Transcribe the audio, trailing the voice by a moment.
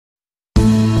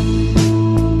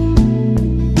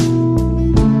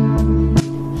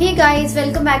guys,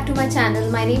 welcome back to my channel.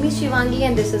 My name is Shivangi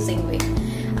and this is Eng-Wing.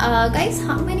 Guys,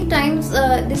 how many times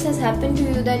this has happened to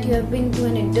you that you have been to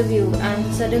an interview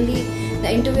and suddenly the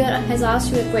interviewer has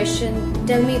asked you a question,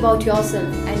 tell me about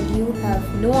yourself, and you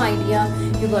have no idea,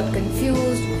 you got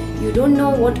confused, you don't know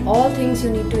what all things you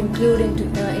need to include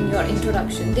in your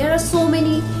introduction. There are so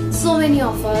many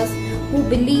of us who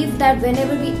believe that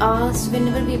whenever we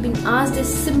have been asked this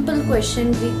simple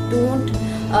question, we don't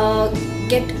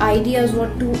get ideas what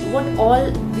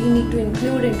all we need to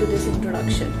include into this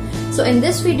introduction. So in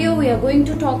this video we are going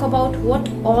to talk about what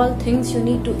all things you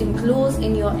need to include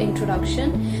in your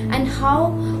introduction and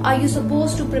how are you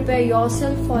supposed to prepare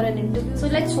yourself for an interview. So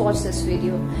let's watch this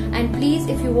video, and please,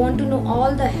 if you want to know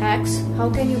all the hacks how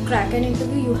can you crack an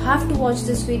interview, you have to watch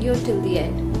this video till the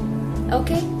end.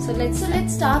 Okay, so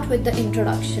let's start with the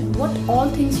introduction. What all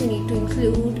things you need to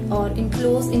include or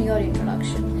enclose in your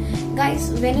introduction.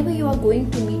 Guys, whenever you are going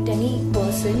to meet any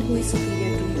person who is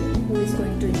superior to you, who is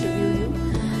going to interview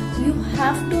you, you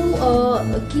have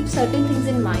to keep certain things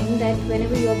in mind that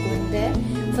whenever you are going there,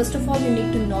 first of all you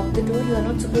need to knock the door. You are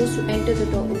not supposed to enter the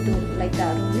door like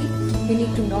that only. You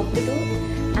need to knock the door,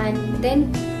 and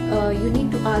then you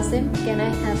need to ask them, can I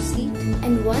have seat?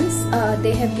 And once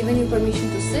they have given you permission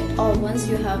to sit, or once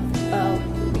you have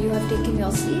taken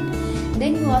your seat,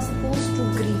 then you are supposed to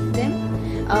greet them.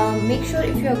 Make sure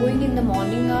if you are going in the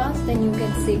morning hours, then you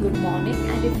can say good morning,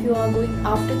 and if you are going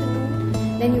after the noon,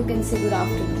 then you can say good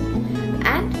afternoon.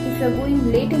 And if you are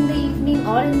going late in the evening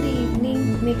or in the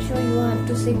evening, make sure you have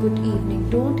to say good evening.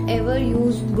 Don't ever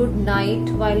use good night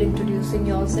while introducing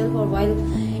yourself or while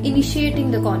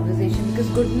initiating the conversation, because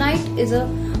good night is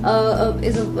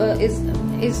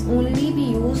only be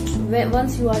used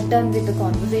once you are done with the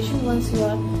conversation, once you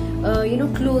are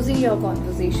closing your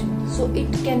conversation. So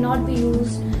it cannot be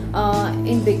used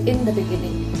in the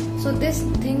beginning. So this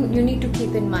thing you need to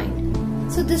keep in mind.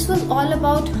 So this was all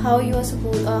about how you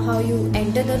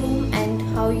enter the room and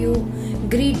how you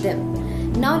greet them.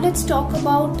 Now let's talk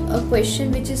about a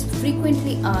question which is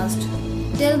frequently asked.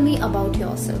 Tell me about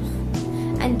yourself.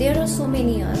 And there are so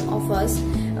many of us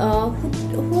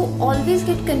who always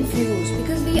get confused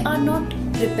because we are not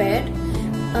prepared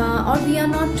or we are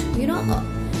not,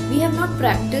 we have not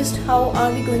practiced how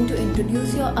are we going to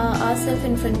introduce ourselves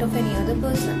in front of any other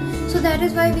person. So that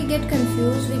is why we get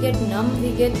confused, we get numb,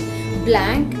 we get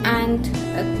blank, and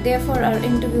therefore our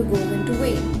interview goes into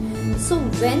vain. So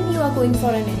when you are going for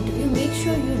an interview, make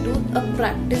sure you do a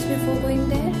practice before going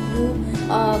there. You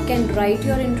can write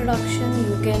your introduction,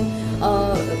 you can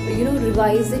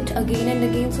revise it again and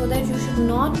again, so that you should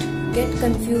not get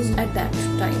confused at that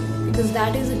time, because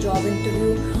that is a job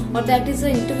interview, or that is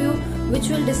an interview which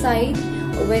will decide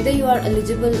whether you are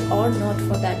eligible or not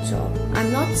for that job.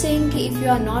 I'm not saying if you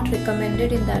are not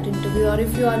recommended in that interview or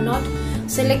if you are not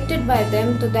selected by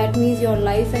them, so that means your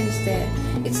life ends there.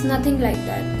 It's nothing like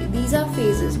that. These are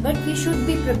phases, but we should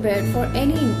be prepared for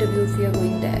any interview if we are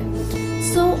going there.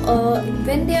 So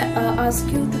when they ask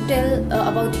you to tell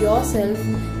about yourself,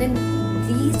 then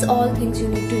these all things you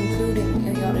need to include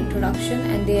in your introduction,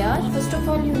 and they are, first of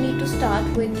all, you need to start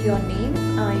with your name.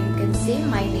 You can say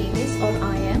my name is or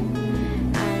I am,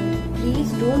 and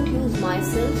please don't use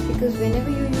myself, because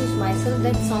whenever you use myself,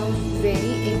 that sounds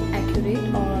very inaccurate,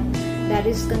 or that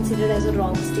is considered as a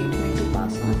wrong statement to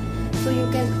pass on. So you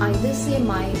can either say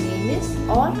my name is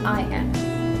or I am,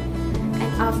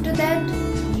 and after that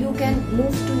you can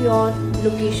move to your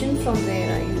location. From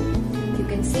where are you? You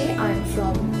can say I am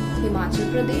from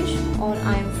Himachal Pradesh, or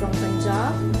I am from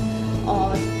Punjab,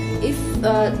 or if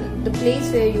the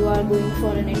place where you are going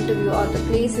for an interview or the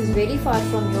place is very far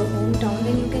from your hometown,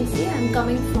 then you can say I am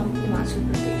coming from Himachal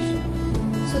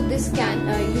Pradesh. So this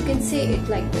you can say it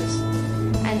like this.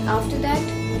 And after that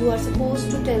you are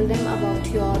supposed to tell them about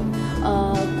your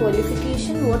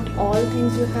qualification, what all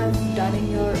things you have done in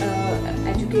your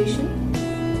education.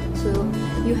 So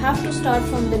you have to start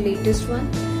from the latest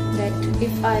one. That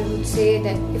if I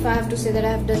have to say that I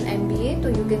have done MBA, so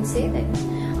you can say that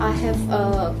I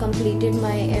have completed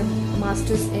my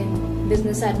Masters in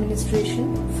Business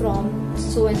Administration from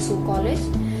so and so college,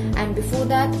 and before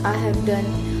that I have done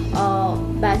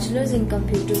Bachelor's in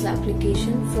Computers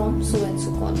Application from so and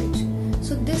so college.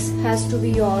 So this has to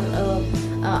be your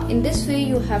in this way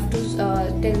you have to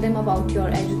tell them about your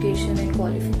education and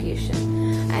qualification.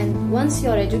 And once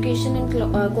your education and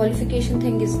qualification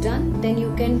thing is done, then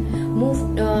you can move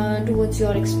towards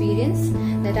your experience,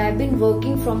 that I've been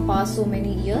working from past so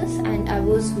many years and I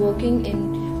was working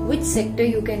in which sector,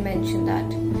 you can mention that.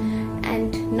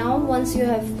 And now once you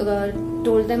have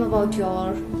told them about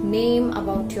your name,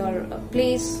 about your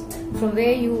place, from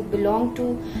where you belong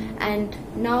to, and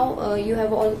now you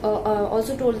have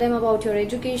also told them about your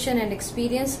education and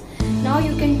experience. Now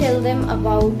you can tell them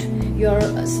about your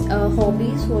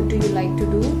hobbies. What do you like to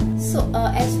do? So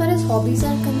as far as hobbies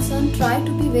are concerned, try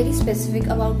to be very specific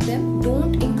about them.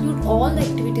 Don't include all the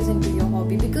activities into your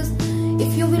hobby, because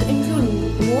if you will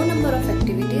include more number of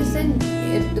activities, then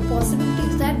the possibility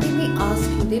is that they may ask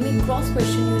you, they may cross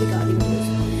question you regarding those,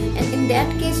 and in that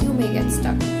case you may get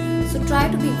stuck. So try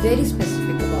to be very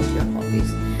specific about your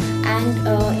hobbies. And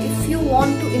if you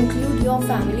want to include your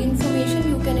family information,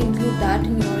 you can include that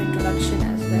in your introduction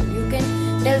as well. You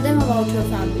can tell them about your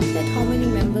family, that how many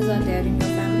members are there in your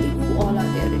family, who all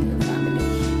are there in your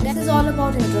family. This is all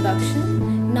about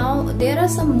introduction. Now there are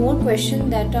some more questions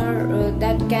that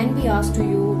can be asked to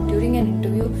you during an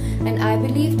interview, and I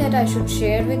believe that I should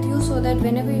share with you, so that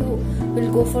whenever you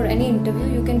will go for any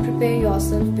interview, you can prepare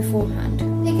yourself beforehand.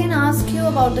 They can ask you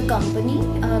about the company.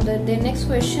 The next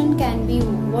question can be,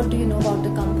 what do you know about the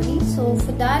company? So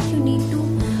for that you need to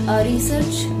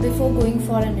research before going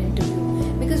for an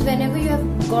interview, because whenever you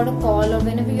have got a call or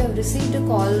whenever you have received a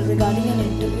call regarding an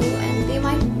interview, and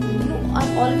you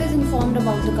are always informed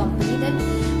about the company, that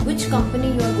which company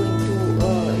you are going to,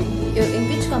 in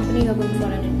which company you are going for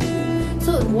an interview.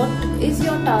 So what is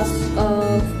your task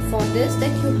for this?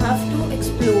 That you have to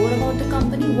explore about the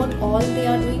company, what all they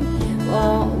are doing,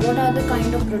 what are the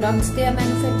kind of products they are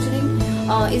manufacturing,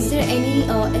 is there any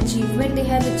achievement they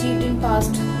have achieved in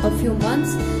past a few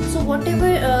months. So whatever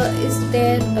is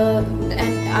there,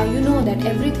 and you know that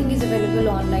everything is available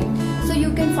online, so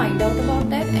you can find out about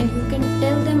that, and you can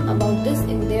tell them about this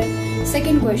in their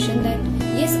second question, that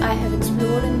yes, I have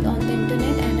explored on the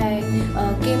internet, and I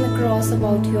came across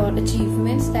about your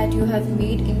achievements that you have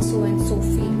made in so and so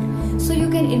field. So you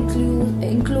can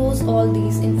enclose all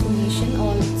these information,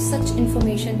 all such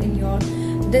information in your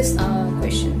this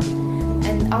question.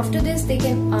 And after this, they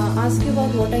can ask you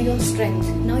about what are your strengths.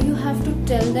 Now you have to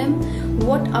tell them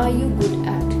what are you good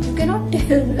at. You cannot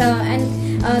tell,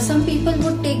 and some people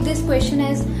would take this question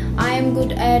as, I am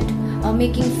good at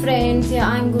making friends, yeah,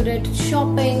 I'm good at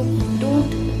shopping.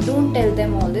 Don't tell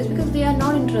them all this, because they are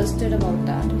not interested about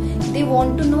that. They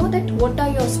want to know that what are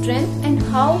your strengths and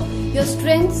how your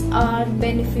strengths are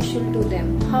beneficial to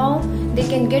them, how they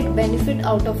can get benefit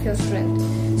out of your strength.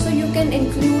 So you can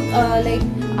include like,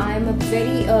 I am a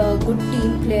very good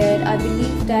team player. I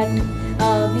believe that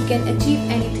we can achieve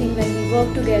anything when we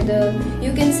work together.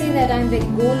 You can say that I am very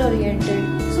goal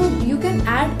oriented. So you can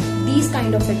add these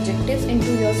kind of adjectives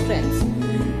into your strengths.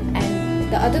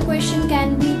 And the other question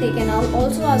can be, they can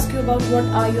also ask you about what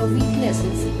are your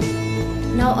weaknesses.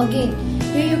 Now again,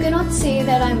 here you cannot say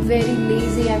that I'm very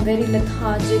lazy, I'm very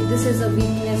lethargic, this is a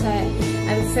weakness,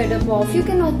 I'm fed up of. You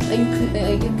cannot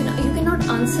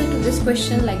answer to this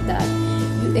question like that.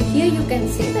 Here you can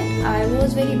say that I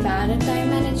was very bad at time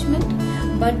management,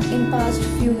 but in past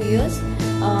few years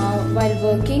while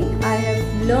working, I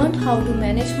have learned how to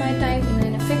manage my time in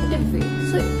an effective way.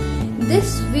 So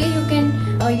this way you can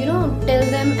tell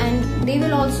them, and they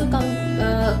will also come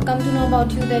to know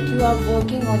about you, that you are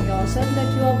working on yourself,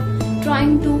 that you are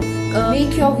trying to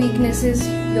make your weaknesses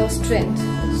your strength.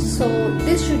 So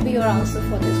this should be your answer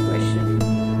for this question.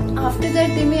 After that,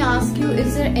 they may ask you,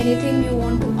 is there anything you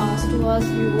want to ask to us,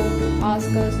 you want to ask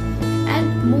us?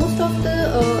 And most of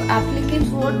the applicants,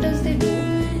 what does they do?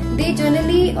 They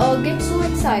generally get so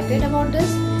excited about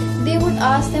this. They would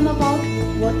ask them about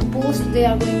what post they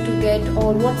are going to get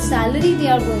or what salary they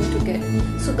are going to get.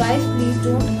 So guys, please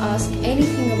don't ask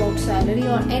anything about salary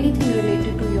or anything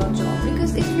related to your job,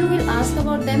 because if you will ask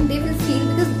about them, they will feel,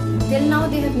 because till now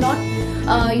they have not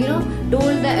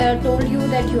told you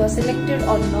that you are selected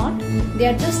or not. They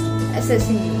are just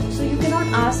assessing you. So you cannot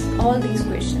ask all these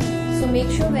questions. So make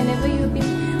sure whenever you have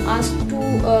been asked to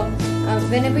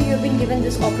whenever you have been given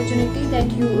this opportunity that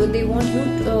they want you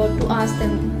to ask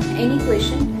them any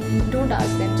question, don't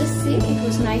ask them. Just say it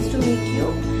was nice to meet you,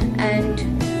 and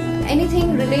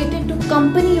anything related to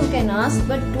company you can ask,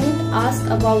 but don't ask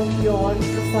about your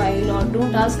profile or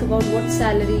don't ask about what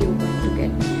salary you're going to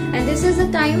get. And this is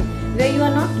a time where you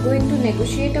are not going to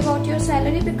negotiate about your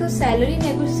salary, because salary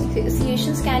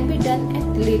negotiations can be done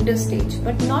at later stage,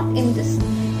 but not in this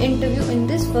interview, in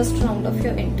this first round of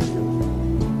your interview.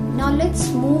 Now let's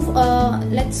move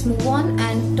on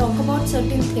and talk about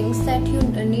certain things that you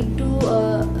need to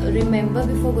remember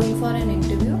before going for an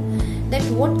interview. That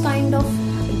what kind of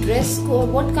dress code,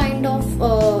 what kind of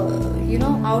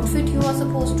outfit you are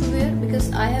supposed to wear,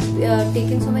 because I have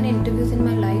taken so many interviews in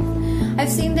my life. I've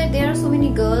seen that there are so many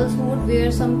girls who would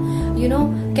wear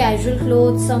some casual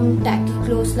clothes, some tacky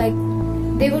clothes, like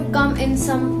they would come in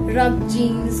some rugged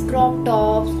jeans, crop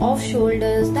tops, off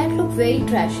shoulders that look very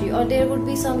trashy. Or there would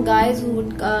be some guys who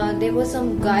would there were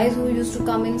some guys who used to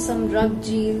come in some rugged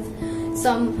jeans,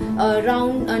 some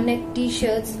round neck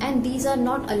t-shirts, and these are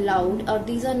not allowed, or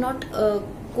these are not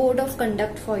code of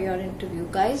conduct for your interview.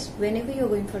 Guys, whenever you're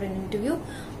going for an interview,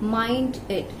 mind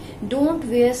it, don't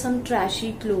wear some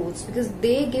trashy clothes, because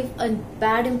they give a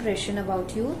bad impression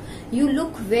about you. You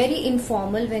look very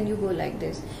informal when you go like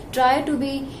this. Try to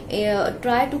be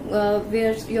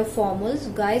wear your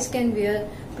formals. Guys can wear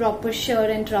proper shirt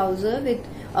and trouser with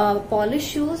polished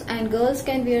shoes, and girls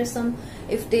can wear some,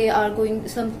 if they are going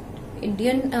some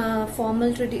Indian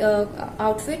formal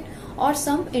outfit, or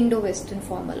some Indo-Western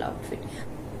formal outfit.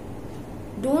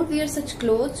 Don't wear such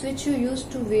clothes which you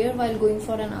used to wear while going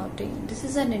for an outing. This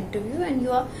is an interview, and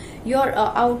your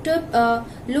outer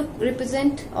look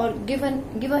represent or give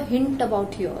a hint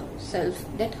about yourself,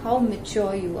 that how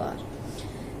mature you are.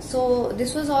 So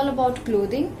this was all about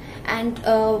clothing. And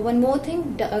one more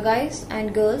thing, guys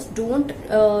and girls, don't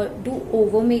do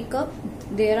over makeup.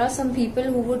 There are some people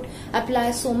who would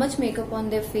apply so much makeup on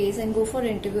their face and go for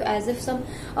interview as if some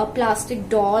plastic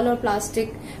doll or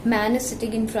plastic man is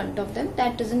sitting in front of them.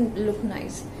 That doesn't look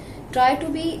nice. Try to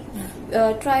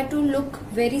look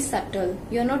very subtle.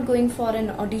 You're not going for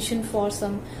an audition for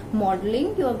some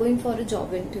modeling. You are going for a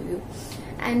job interview.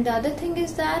 And the other thing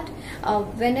is that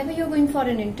whenever you're going for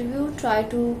an interview, try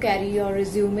to carry your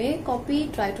resume copy,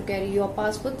 try to carry your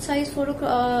passport size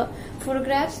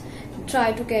photographs,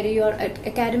 try to carry your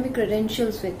academic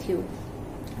credentials with you,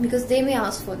 because they may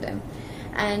ask for them.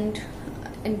 And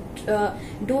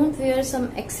don't wear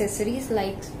some accessories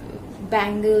like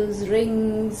bangles,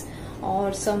 rings,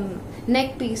 or some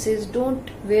neck pieces. Don't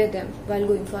wear them while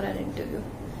going for an interview.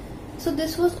 So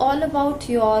this was all about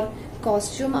your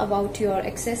costume, about your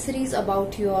accessories,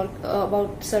 about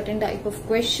certain type of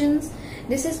questions.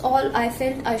 This is all I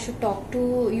felt I should talk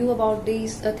to you about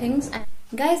these things. And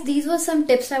guys, these were some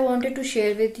tips I wanted to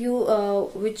share with you,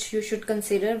 which you should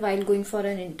consider while going for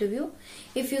an interview.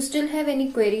 If you still have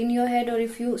any query in your head, or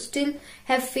if you still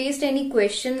have faced any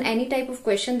question, any type of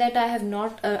question that I have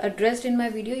not addressed in my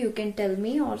video, you can tell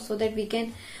me, or so that we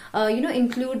can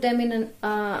include them in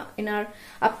our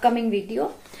upcoming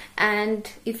video. And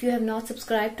if you have not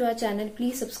subscribed to our channel,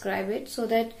 please subscribe it, so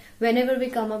that whenever we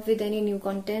come up with any new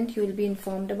content, you will be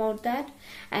informed about that.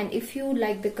 And if you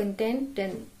like the content,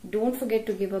 then don't forget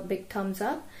to give a big thumbs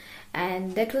up.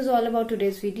 And that was all about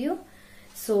today's video.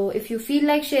 So if you feel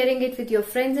like sharing it with your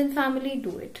friends and family,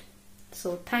 do it.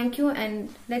 So thank you,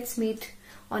 and let's meet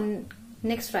on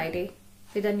next Friday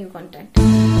with a new content.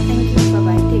 Thank you. Bye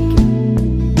bye. Take care.